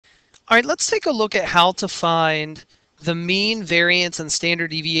All right, let's take a look at how to find the mean, variance, and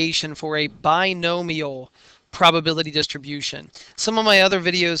standard deviation for a binomial probability distribution. Some of my other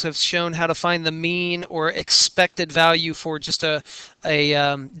videos have shown how to find the mean or expected value for just a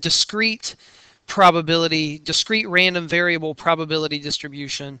discrete random variable probability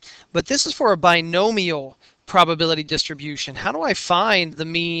distribution. But this is for a binomial probability distribution. How do I find the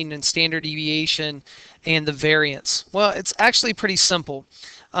mean and standard deviation and the variance? Well, it's actually pretty simple.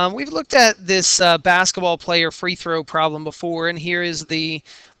 We've looked at this basketball player free throw problem before, and here is the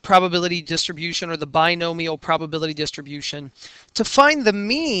probability distribution or the binomial probability distribution. To find the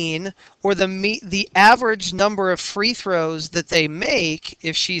mean or the average number of free throws that they make,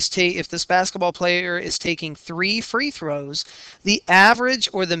 if this basketball player is taking 3 free throws, the average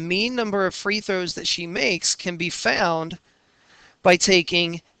or the mean number of free throws that she makes can be found by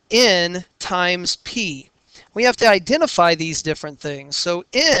taking n times p. We have to identify these different things. So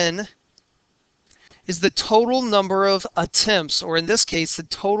n is the total number of attempts, or in this case, the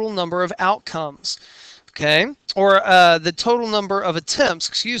total number of outcomes. Okay, or the total number of attempts,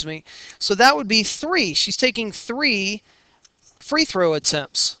 excuse me. So that would be 3. She's taking 3 free throw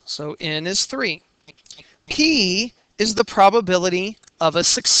attempts. So n is 3. P is the probability of a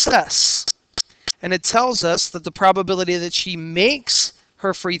success. And it tells us that the probability that she makes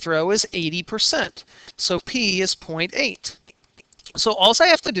her free throw is 80%. So P is 0.8. So all I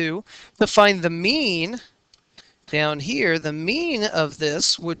have to do to find the mean down here, the mean of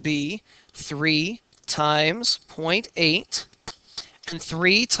this would be 3 times 0.8. And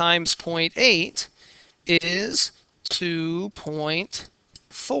 3 times 0.8 is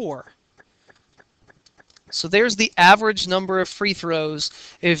 2.4. So there's the average number of free throws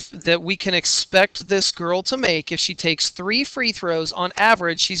that we can expect this girl to make. If she takes 3 free throws, on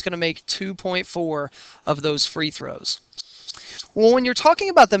average, she's going to make 2.4 of those free throws. Well, when you're talking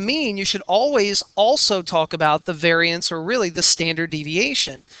about the mean, you should always also talk about the variance, or really the standard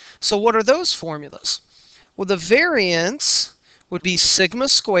deviation. So what are those formulas? Well, the variance would be sigma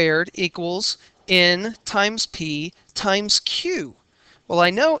squared equals n times p times q. Well, I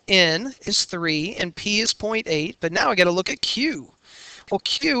know n is 3 and p is 0.8, but now I got to look at q. Well,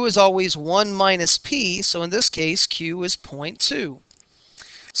 q is always 1 minus p, so in this case, q is 0.2.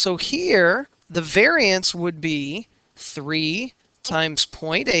 So here, the variance would be 3 times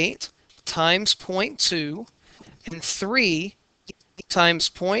 0.8 times 0.2, and 3 times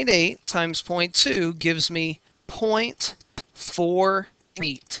 0.8 times 0.2 gives me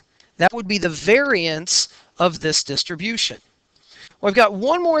 0.48. That would be the variance of this distribution. Well, I've got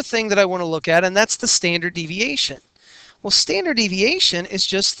one more thing that I want to look at, and that's the standard deviation. Well, standard deviation is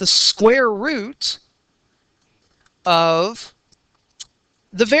just the square root of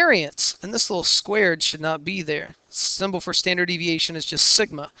the variance. And this little squared should not be there. The symbol for standard deviation is just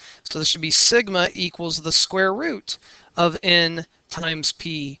sigma. So this should be sigma equals the square root of n times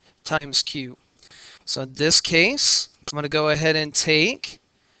p times q. So in this case, I'm going to go ahead and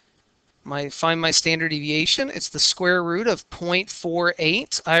find my standard deviation. It's the square root of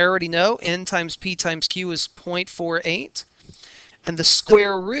 0.48. I already know n times p times q is 0.48. And the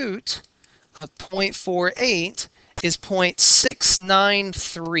square root of 0.48 is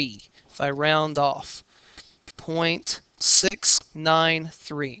 0.693, if I round off.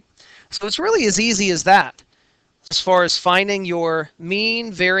 0.693. So it's really as easy as that as far as finding your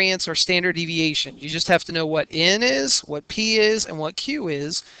mean, variance, or standard deviation. You just have to know what n is, what p is, and what q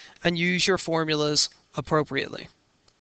is, and use your formulas appropriately.